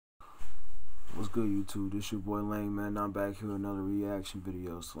good, YouTube? This your boy Lane, man. I'm back here with another reaction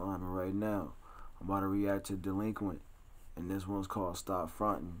video slamming right now. I'm about to react to Delinquent, and this one's called Stop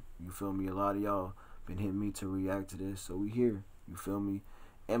Frontin'. You feel me? A lot of y'all been hitting me to react to this, so we here. You feel me?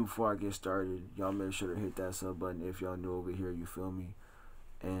 And before I get started, y'all make sure to hit that sub button if y'all new over here. You feel me?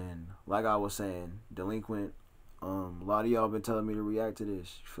 And like I was saying, Delinquent. A lot of y'all been telling me to react to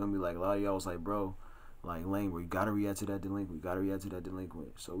this. You feel me? Like a lot of y'all was like, bro, like Lane, bro, you gotta react to that Delinquent. You gotta react to that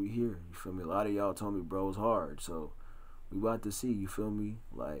Delinquent. So we here. You feel me? A lot of y'all told me, bro, it's hard. So we about to see. You feel me?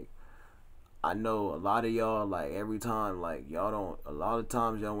 Like I know a lot of y'all, like every time, like y'all don't. A lot of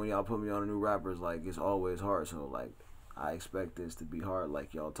times, y'all when y'all put me on a new rappers, like it's always hard. So like I expect this to be hard,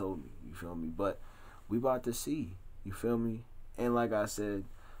 like y'all told me. You feel me? But we about to see. You feel me? And like I said,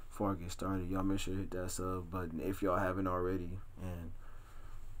 before I get started, y'all make sure to hit that sub button if y'all haven't already. And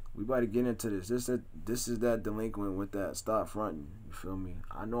we about to get into this. This is that Delinquent with that Stop Frontin'. You feel me?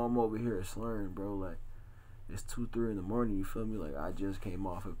 I know I'm over here slurring, bro. Like it's 2, 3 in the morning. You feel me? Like I just came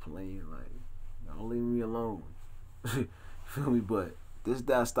off of playing. Like don't leave me alone. You feel me? But this is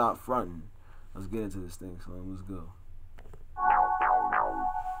that Stop Frontin'. Let's get into this thing, son. Let's go.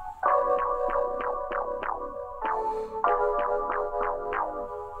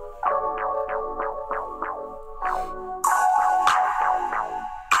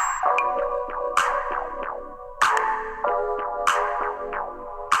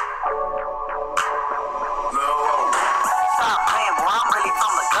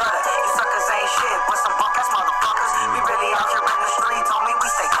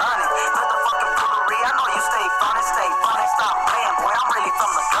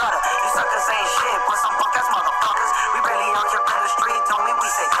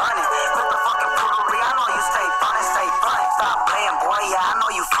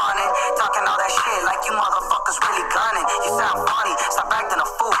 Talking all that shit like you motherfuckers really gunning. You sound funny, stop acting a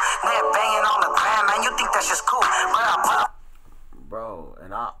fool. Net banging on the gram, man, you think that's just cool. But I put up. Bro,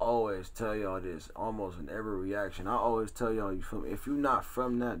 and I always tell y'all this almost in every reaction. I always tell y'all, you feel me? If you're not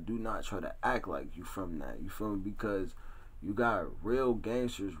from that, do not try to act like you from that. You feel me? Because you got real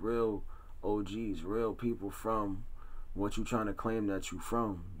gangsters, real OGs, real people from what you trying to claim that you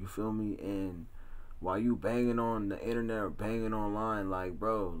from. You feel me? And while you banging on the internet or banging online, like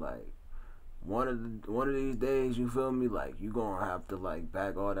bro, like one of these days, you feel me, like you gonna have to like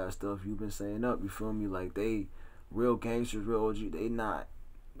back all that stuff you've been saying up. You feel me? Like they real gangsters, real OG, they not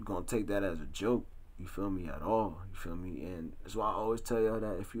gonna take that as a joke. You feel me? At all. You feel me? And that's why I always tell y'all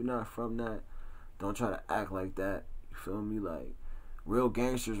that if you're not from that, don't try to act like that. You feel me? Like real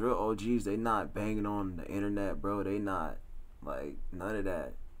gangsters, real OGs, they not banging on the internet, bro. They not like none of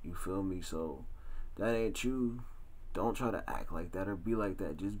that. You feel me? So that ain't you. Don't try to act like that or be like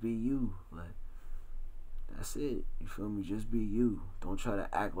that. Just be you. Like that's it. You feel me? Just be you. Don't try to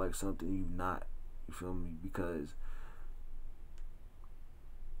act like something you not. You feel me? Because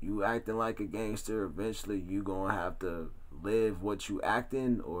you acting like a gangster, eventually you gonna have to live what you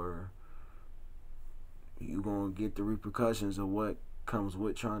acting, or you gonna get the repercussions of what comes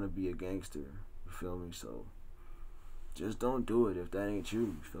with trying to be a gangster. You feel me? So just don't do it if that ain't you.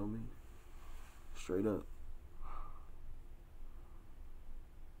 You feel me? Straight up.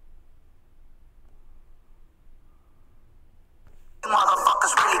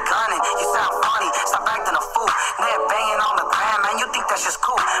 Motherfuckers really gunning. You sound funny, stop acting a fool. Net banging on the gram, man, you think that's just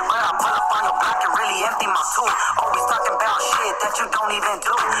cool. But I pull up on your block and really empty my tool. Always talking about shit that you don't even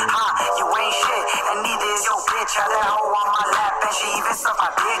do. Huh, you ain't shit, and neither is your bitch. Had that hoe on my lap, and she even sucked my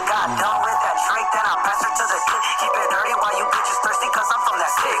dick. Got done with that drink, then I passed her to the clip. Keep it dirty while you bitches thirsty, cause I'm from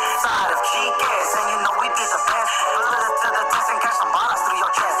that sick side of cheek ass, and you know we be the best. Put it to the test and catch some ballers through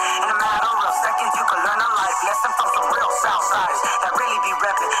your chest. In a matter of seconds, you can learn a life lesson from some real Southsiders that really be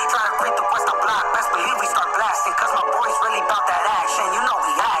reppin'. Try to creep the West the block, best believe we start blasting. Cause my boys really bout that action, you know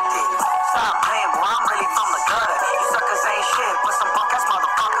we acted. Stop playing, boy, I'm really from the gutter. You suckers ain't shit, but some punk ass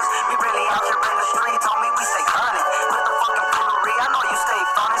motherfuckers. We really out here in the streets, homie, we stay gunning. With the fucking foolery, I know you stay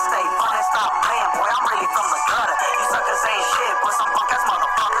fun. Stop playing, boy, I'm really from the gutter. You suckers ain't shit, but some punk ass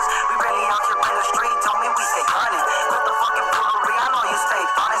motherfuckers. We really out here in the streets, homie, we stay gunning. With the fucking foolery, I know you stay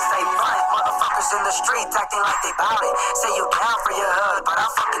fun. Motherfuckers in the streets acting like they bout it. Say you down for your hood, but I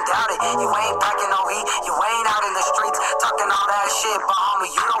fucking doubt it. You ain't packing no heat, you ain't out in the streets talking all that shit, but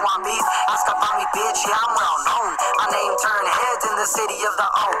homie, you don't want beef. Ask about me, bitch, yeah, I'm well known. My name turn heads in the city of the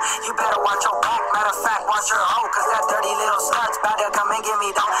O. You better watch your back, matter of fact, watch your hoe, cause that dirty little slut's bout to come and give me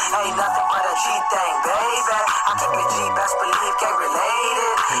dough. Ain't nothing but a G thing, baby. I keep it G, best believe, gang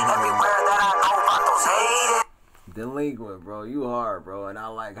related. Everywhere that I go, vatos hate it. Delinquent, bro, you hard, bro, and I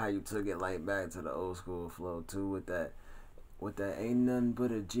like how you took it like back to the old school flow too with that With that ain't nothing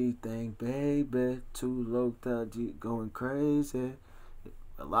but a G thing, baby. Too low, G going crazy.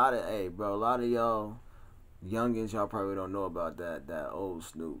 A lot of y'all youngins, y'all probably don't know about that old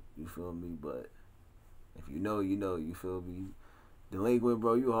Snoop. You feel me? But if you know, you know. You feel me? Delinquent,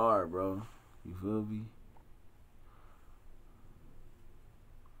 bro, you hard, bro. You feel me?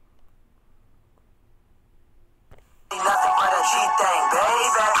 Nothing but a G thing,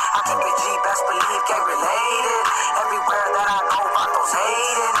 baby. I keep it G, best believe, gang related. Everywhere that I go, vatos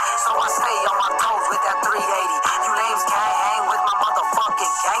hating. So I stay on my toes with that 380. You lames can't hang with my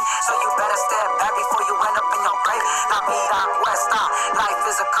motherfucking gang. So you better step back before you end up in your grave. Not me, Doc West, life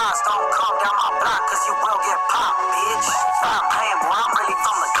is a cost. Don't come down my block, cause you will get popped, bitch. Stop playing, boy, I'm really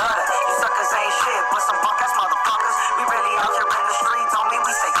from the gutter. You suckers ain't shit, but some punk ass motherfuckers. We really out here in the streets, on me,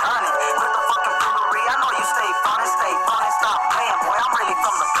 we stay gunning. With the fucking foolery, I know you stay funny, stop playing, boy, I'm really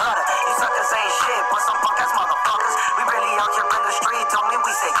from the gutter. You suckers ain't shit, but some punk ass motherfuckers. We really out here in the streets, on me,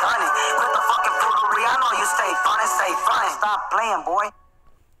 we stay gunning. With the fucking foolery, I know you stay funny, stop playing, boy.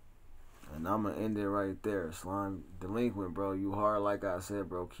 And I'm gonna end it right there. Slime. Delinquent, bro. You hard, like I said,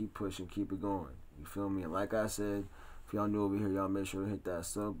 bro. Keep pushing, keep it going. You feel me? And like I said, if y'all new over here, y'all make sure to hit that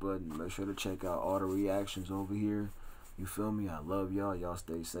sub button. Make sure to check out all the reactions over here. You feel me? I love y'all. Y'all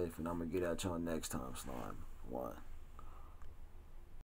stay safe, and I'm gonna get at y'all next time, Slime. One.